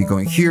 I'm going to be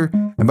going here,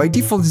 and by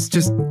default it's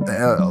just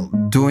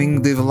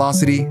doing the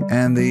velocity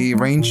and the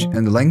range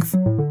and the length.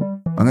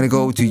 I'm going to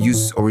go to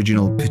use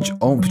original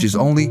pitches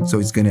only, so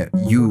it's going to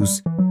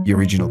use the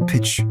original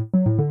pitch.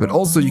 But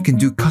also you can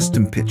do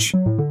custom pitch.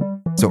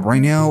 So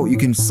right now you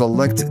can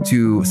select it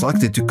to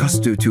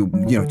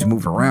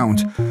move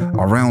around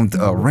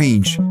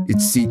range.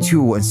 It's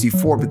C2 and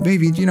C4, but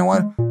maybe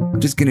I'm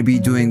just going to be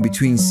doing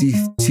between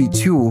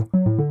C2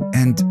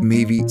 and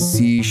maybe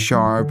C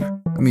sharp.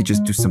 Let me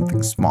just do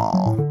something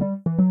small.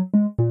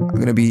 I'm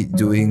going to be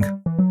doing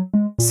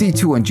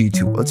C2 and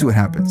G2. Let's see what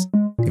happens.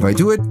 If I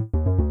do it,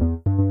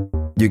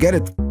 you get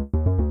it.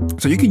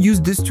 So you can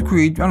use this to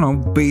create,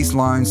 bass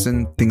lines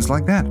and things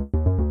like that.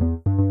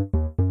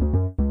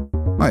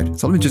 Right,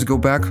 so let me just go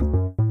back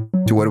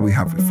to what we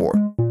have before.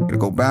 I'm going to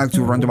go back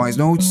to randomize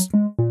notes.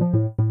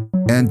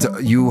 And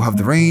you have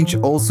the range.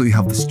 Also, you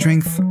have the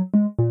strength.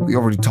 We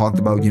already talked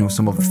about,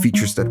 some of the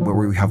features where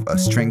we have a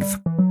strength.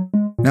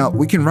 Now,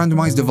 we can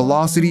randomize the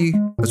velocity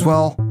as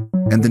well,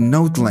 and the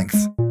note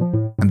length.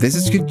 And this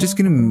is just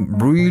going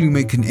to really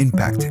make an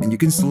impact. And you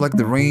can select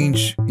the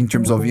range in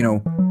terms of,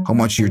 how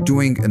much you're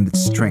doing and the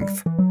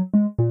strength.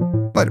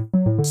 But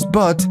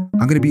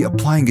I'm going to be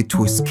applying it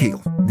to a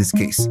scale in this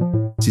case.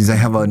 Since I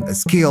have a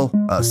scale,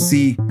 a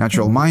C,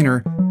 natural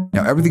minor,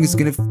 now everything is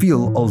going to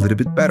feel a little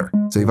bit better.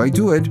 So if I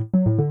do it,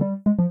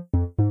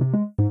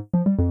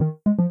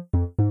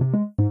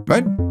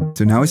 right?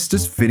 So now it's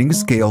just fitting a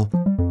scale.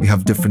 We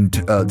have different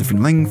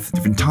length,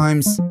 different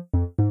times,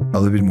 a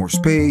little bit more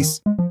space.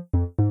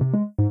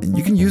 And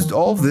you can use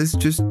all of this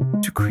just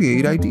to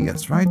create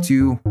ideas, right?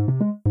 To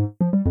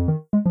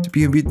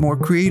be a bit more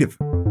creative.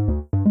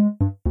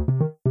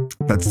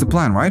 That's the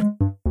plan, right?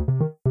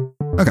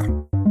 Okay.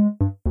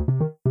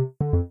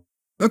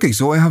 Okay,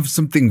 so I have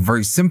something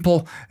very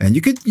simple, and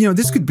you could,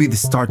 this could be the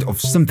start of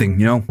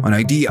something, an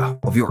idea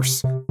of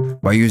yours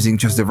by using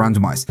just the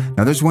randomize.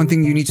 Now, there's one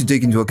thing you need to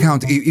take into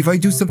account. If I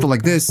do something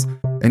like this,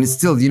 and it's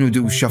still,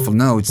 do shuffle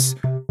notes,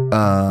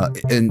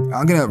 and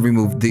I'm gonna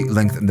remove the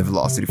length and the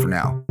velocity for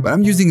now. But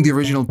I'm using the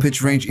original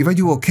pitch range. If I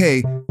do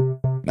okay,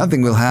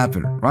 nothing will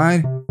happen,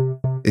 right?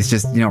 It's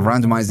just,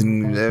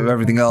 randomizing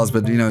everything else,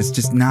 but, it's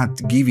just not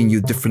giving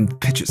you different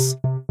pitches.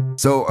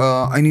 So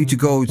I need to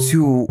go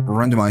to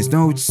randomize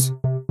notes,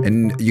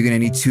 and you're going to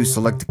need to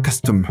select a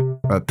custom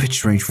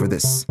pitch range for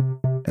this.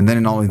 And then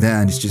in all of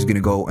that, it's just going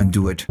to go and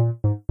do it,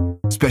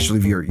 especially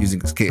if you're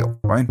using a scale,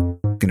 right?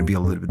 It's going to be a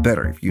little bit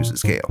better if you use a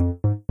scale.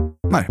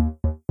 Right.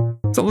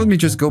 So let me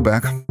just go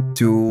back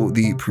to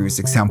the previous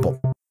example.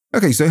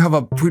 Okay, so I have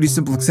a pretty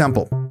simple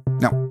example.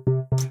 Now,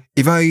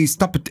 if I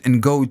stop it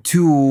and go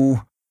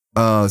to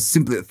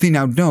simply thin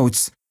out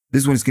notes,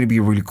 this one is going to be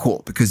really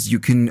cool because you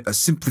can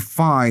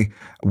simplify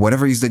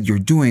whatever it is that you're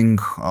doing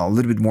a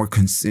little bit more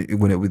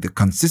with the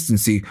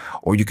consistency,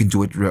 or you can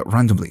do it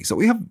randomly. So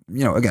we have,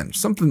 again,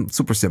 something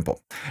super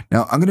simple.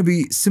 Now I'm going to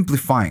be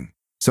simplifying.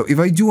 So if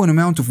I do an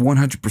amount of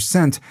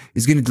 100%,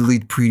 it's going to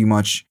delete pretty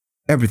much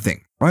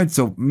everything, right?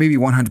 So maybe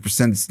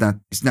 100%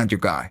 is not your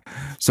guy.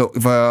 So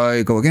if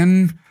I go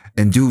again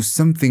and do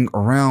something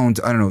around,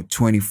 I don't know,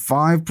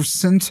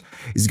 25%,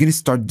 it's going to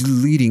start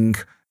deleting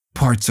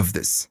parts of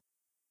this.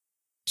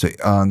 So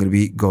I'm going to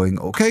be going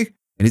OK,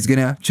 and it's going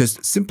to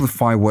just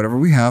simplify whatever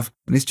we have,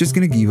 and it's just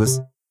going to give us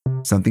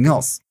something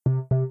else.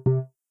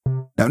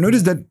 Now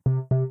notice that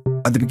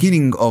at the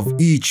beginning of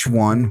each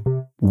one,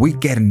 we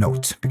get a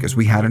note. Because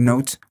we had a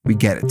note, we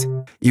get it.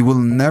 It will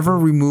never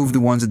remove the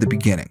ones at the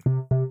beginning.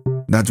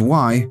 That's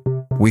why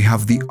we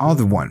have the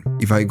other one.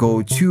 If I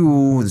go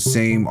to the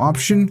same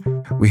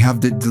option, we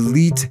have the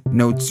delete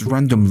notes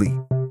randomly.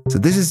 So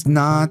this is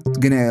not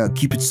going to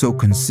keep it so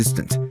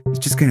consistent. It's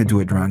just going to do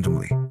it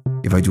randomly.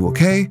 If I do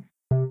OK,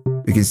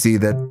 you can see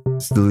that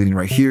it's deleting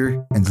right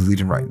here and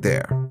deleting right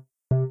there.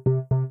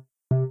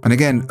 And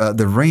again,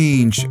 the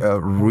range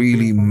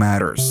really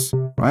matters,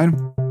 right?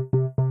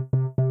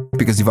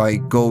 Because if I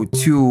go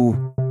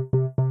to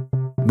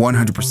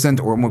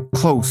 100% or more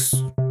close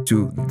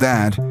to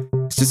that,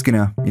 it's just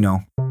gonna,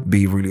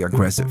 be really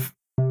aggressive,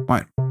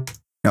 right?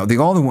 Now the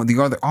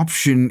other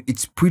option,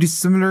 it's pretty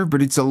similar,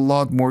 but it's a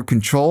lot more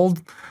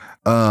controlled.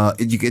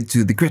 You get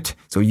to the grid,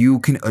 so you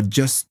can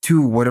adjust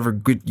to whatever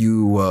grid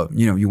you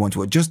want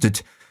to adjust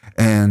it,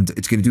 and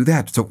it's going to do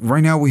that. So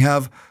right now we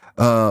have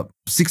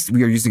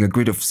we are using a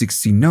grid of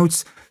 16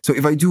 notes. So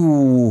if I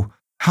do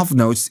half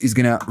notes, it's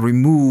going to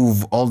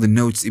remove all the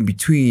notes in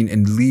between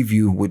and leave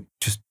you with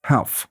just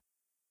half.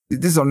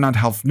 These are not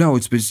half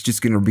notes, but it's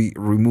just going to be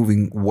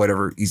removing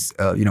whatever is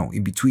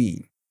in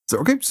between. So,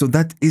 okay, so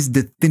that is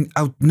the thin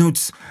out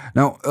notes.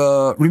 Now,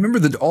 remember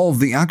that all of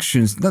the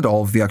actions, not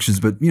all of the actions,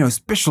 but,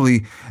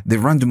 especially the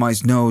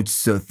randomized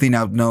notes, thin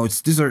out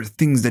notes, these are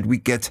things that we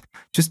get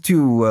just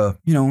to,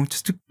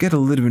 just to get a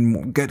little bit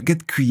more,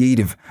 get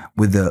creative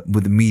with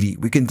the MIDI.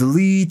 We can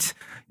delete,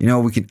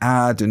 we can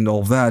add and all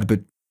of that,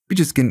 but we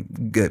just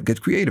can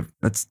get creative.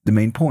 That's the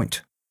main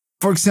point.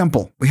 For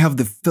example, we have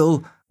the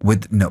fill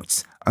with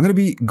notes. I'm going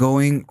to be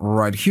going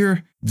right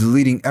here,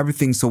 deleting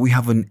everything so we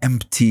have an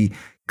empty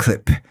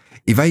clip.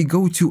 If I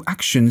go to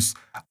actions,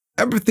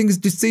 everything is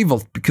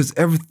disabled because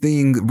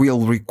everything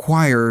will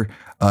require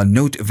a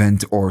note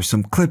event or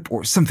some clip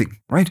or something,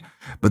 right?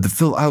 But the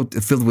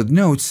fill with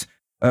notes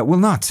will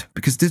not,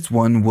 because this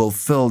one will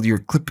fill your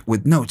clip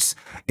with notes.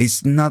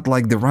 It's not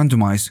like the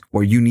randomize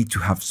where you need to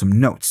have some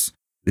notes.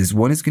 This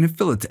one is going to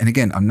fill it. And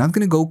again, I'm not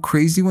going to go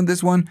crazy on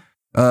this one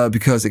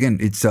because again,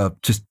 it's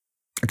just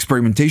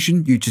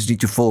experimentation. You just need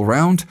to fill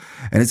around,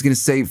 and it's going to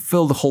say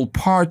fill the whole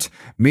part.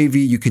 Maybe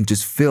you can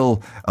just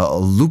fill a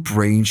loop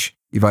range.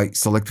 If I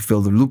select to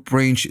fill the loop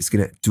range, it's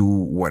going to do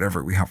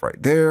whatever we have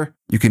right there.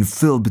 You can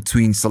fill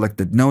between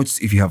selected notes.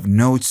 If you have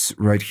notes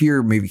right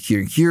here, maybe here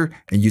and here,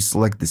 and you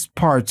select this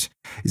part,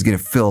 it's going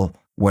to fill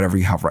whatever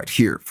you have right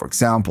here. For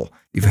example,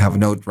 if you have a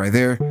note right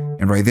there,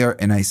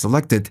 and I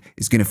select it,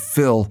 it's going to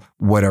fill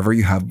whatever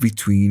you have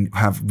between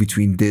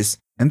this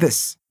and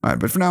this. All right,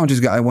 but for now,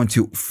 I want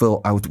to fill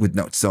out with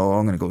notes. So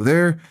I'm going to go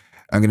there.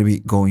 I'm going to be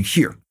going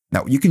here.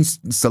 Now, you can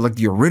select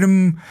your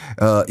rhythm,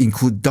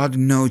 include dotted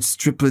notes,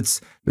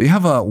 triplets. You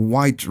have a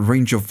wide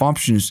range of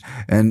options,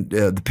 and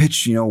the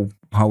pitch,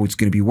 how it's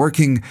going to be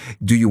working.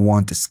 Do you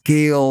want the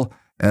scale,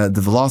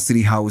 the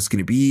velocity, how it's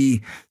going to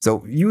be?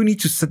 So you need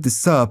to set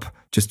this up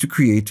just to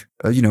create,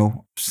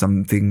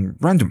 something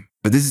random.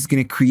 But this is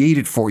going to create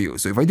it for you.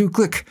 So if I do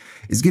click,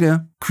 it's going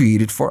to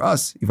create it for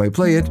us. If I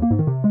play it,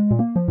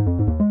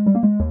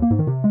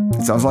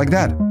 it sounds like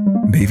that.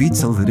 Maybe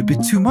it's a little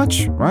bit too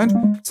much, right?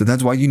 So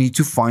that's why you need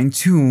to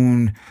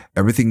fine-tune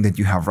everything that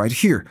you have right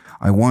here.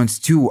 I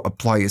want to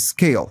apply a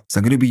scale. So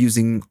I'm going to be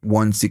using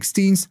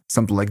 1/16,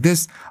 something like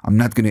this. I'm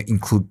not going to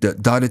include the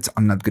dotted.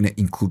 I'm not going to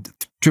include the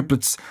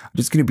triplets. I'm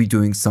just going to be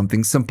doing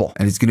something simple.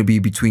 And it's going to be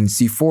between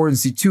C4 and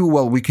C2.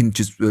 Well, we can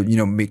just,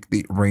 make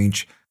the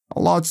range a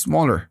lot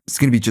smaller. It's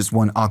going to be just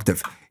 1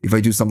 octave. If I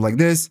do something like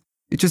this,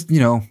 it just,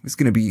 it's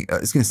going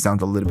to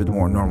sound a little bit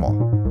more normal.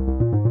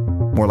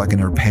 More like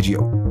an arpeggio.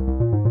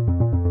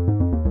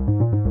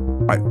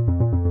 Right.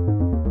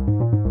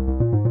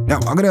 Now,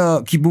 I'm going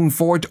to keep moving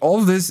forward. All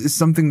of this is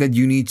something that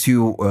you need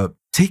to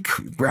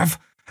grab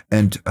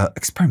and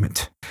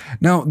experiment.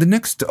 Now, the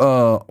next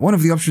one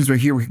of the options right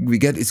here we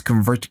get is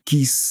convert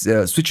keys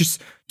switches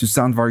to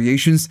sound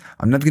variations.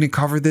 I'm not going to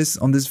cover this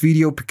on this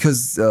video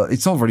because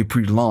it's already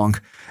pretty long,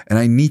 and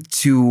I need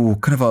to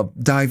kind of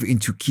dive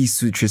into key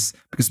switches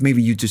because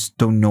maybe you just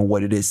don't know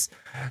what it is.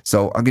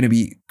 So I'm going to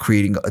be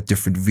creating a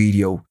different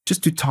video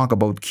just to talk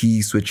about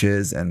key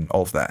switches and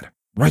all of that.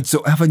 Right,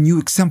 so I have a new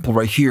example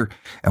right here,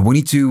 and we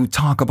need to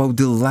talk about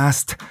the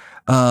last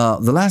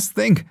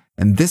thing,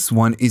 and this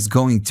one is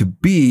going to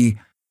be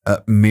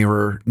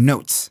mirror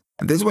notes,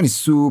 and this one is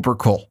super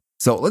cool.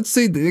 So let's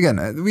say that,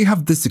 again, we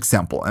have this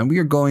example, and we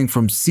are going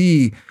from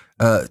C3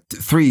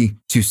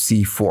 to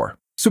C4.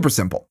 Super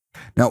simple.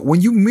 Now, when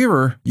you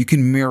mirror, you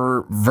can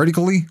mirror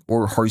vertically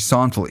or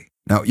horizontally.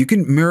 Now, you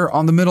can mirror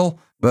on the middle,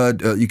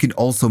 but you can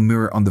also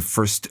mirror on the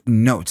first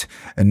note.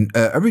 And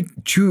every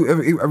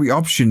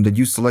option that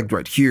you select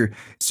right here,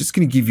 it's just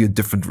going to give you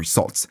different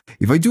results.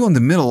 If I do on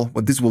the middle,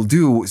 what this will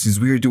do, since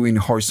we are doing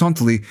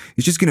horizontally,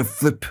 it's just going to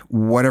flip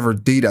whatever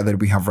data that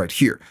we have right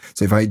here.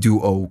 So if I do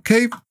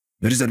OK,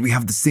 notice that we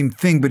have the same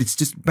thing, but it's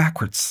just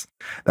backwards.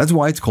 That's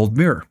why it's called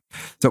mirror.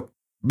 So,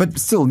 but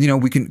still, you know,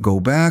 we can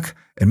go back,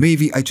 and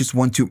maybe I just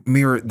want to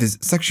mirror this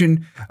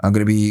section. I'm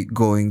going to be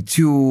going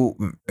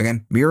to,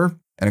 again, mirror.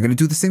 And I'm going to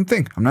do the same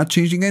thing. I'm not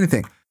changing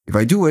anything. If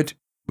I do it,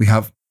 we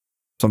have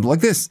something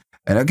like this.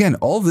 And again,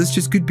 all of this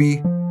just could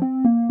be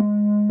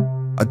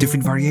a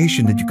different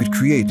variation that you could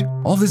create.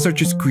 All of these are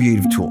just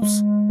creative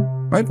tools,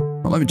 right?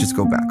 Well, let me just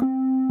go back.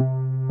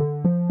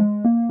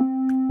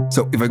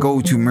 So if I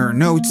go to mirror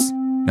notes,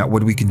 now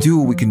what we can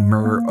do, we can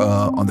mirror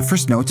on the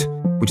first note,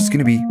 which is going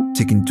to be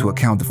taking into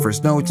account the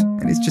first note.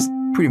 And it's just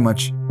pretty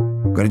much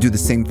going to do the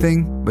same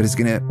thing, but it's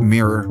going to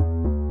mirror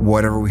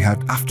whatever we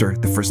had after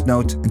the first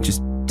note and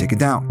just take it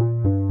down.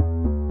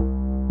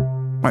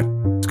 Right,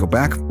 let's go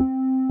back.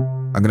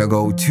 I'm gonna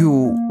go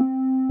to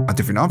a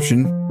different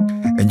option,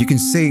 and you can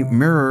say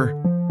mirror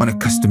on a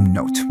custom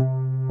note.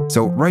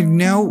 So right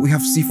now we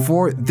have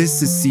C4,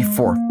 this is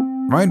C4,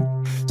 right?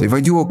 So if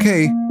I do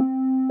OK,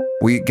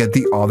 we get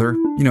the other,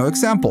 you know,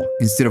 example.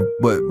 Instead of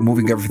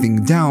moving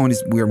everything down,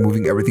 we are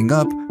moving everything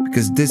up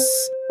because this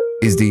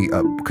is the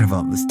kind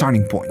of the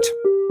starting point.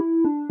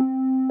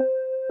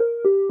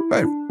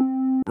 Right.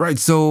 Right,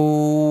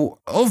 so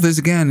all of this,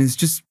 again, is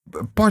just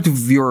part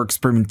of your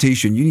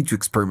experimentation. You need to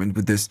experiment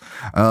with this.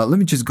 Let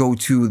me just go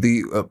to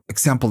the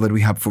example that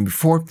we had from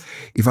before.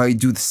 If I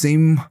do the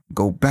same,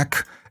 go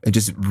back and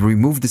just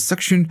remove this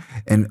section,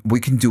 and we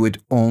can do it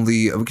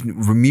only, we can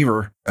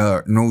remirror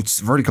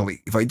notes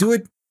vertically. If I do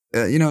it,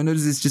 you know,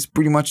 notice it's just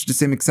pretty much the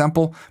same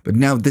example, but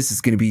now this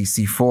is going to be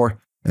C4,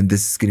 and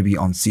this is going to be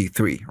on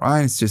C3,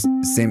 right? It's just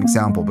the same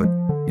example, but,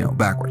 you know,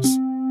 backwards.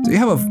 So you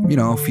have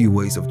a few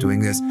ways of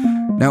doing this.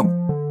 Now,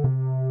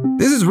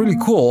 this is really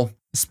cool,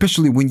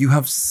 especially when you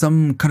have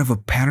some kind of a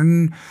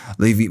pattern,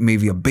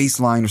 maybe a bass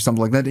line or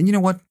something like that. And you know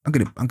what? I'm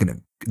gonna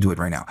do it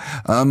right now.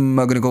 I'm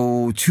gonna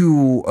go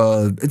to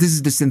this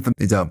is the synth.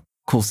 It's a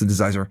cool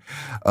synthesizer.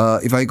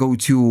 If I go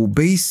to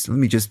bass, let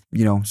me just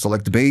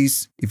select the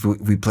bass. If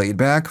we play it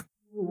back,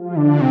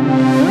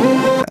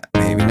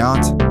 maybe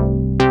not.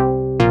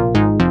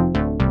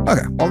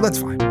 Okay, well that's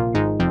fine.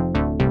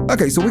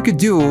 Okay, so we could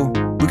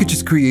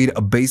just create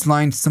a bass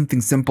line,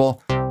 something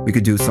simple. We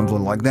could do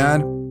something like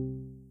that.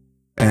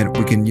 And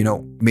we can,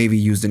 maybe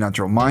use the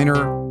natural minor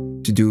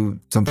to do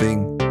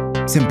something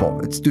simple.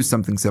 Let's do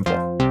something simple.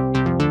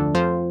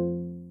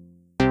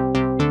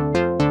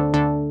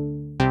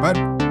 Right?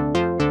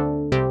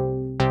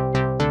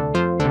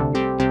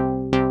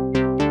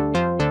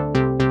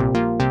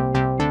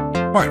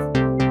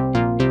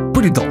 Alright.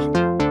 Pretty dull.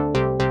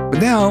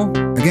 But now,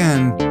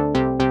 again,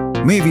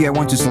 maybe I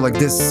want to select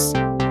this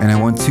and I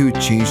want to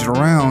change it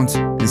around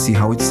and see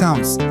how it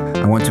sounds.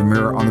 I want to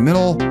mirror on the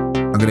middle.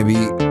 I'm going to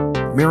be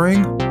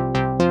mirroring.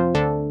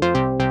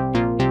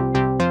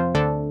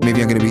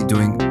 Maybe I'm going to be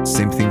doing the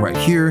same thing right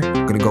here.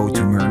 I'm going to go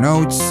to mirror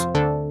notes.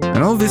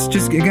 And all this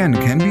just, again,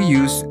 can be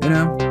used in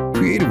a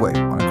creative way,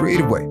 on a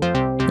creative way.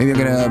 Maybe I'm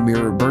going to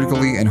mirror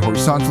vertically and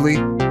horizontally.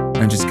 And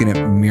I'm just going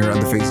to mirror on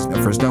the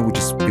first note, which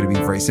is going to be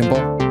very simple.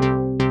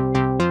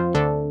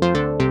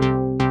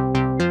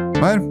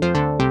 Right?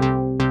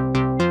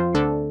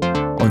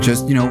 I'll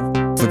just,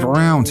 flip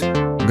around.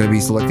 I'm going to be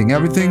selecting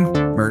everything,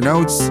 mirror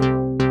notes.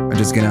 I'm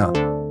just going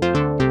to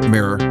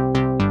mirror.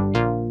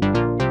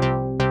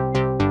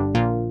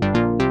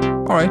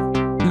 All right,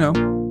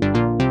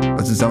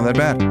 doesn't sound that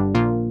bad.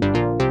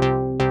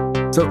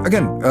 So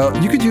again,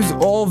 you could use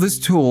all these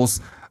tools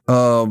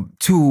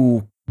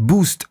to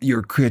boost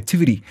your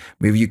creativity.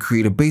 Maybe you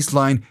create a bass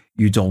line,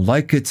 you don't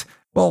like it.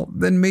 Well,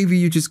 then maybe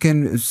you just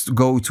can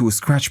go to a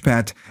scratch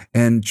pad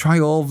and try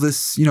all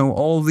this,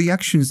 all the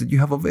actions that you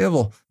have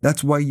available.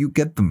 That's why you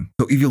get them.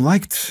 So if you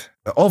liked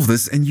all of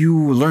this and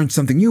you learned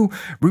something new,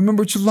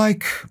 remember to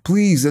like,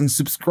 please, and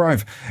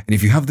subscribe. And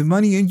if you have the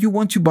money and you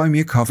want to buy me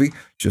a coffee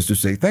just to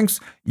say thanks,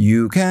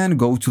 you can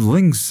go to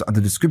links in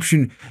the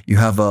description. You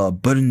have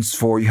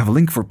you have a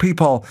link for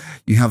PayPal,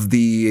 you have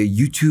the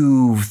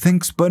YouTube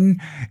thanks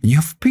button, and you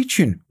have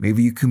Patreon.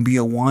 Maybe you can be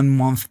a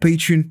 1-month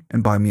patron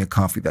and buy me a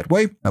coffee that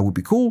way. That would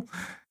be cool.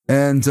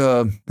 And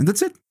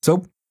that's it.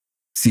 So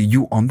see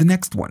you on the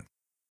next one.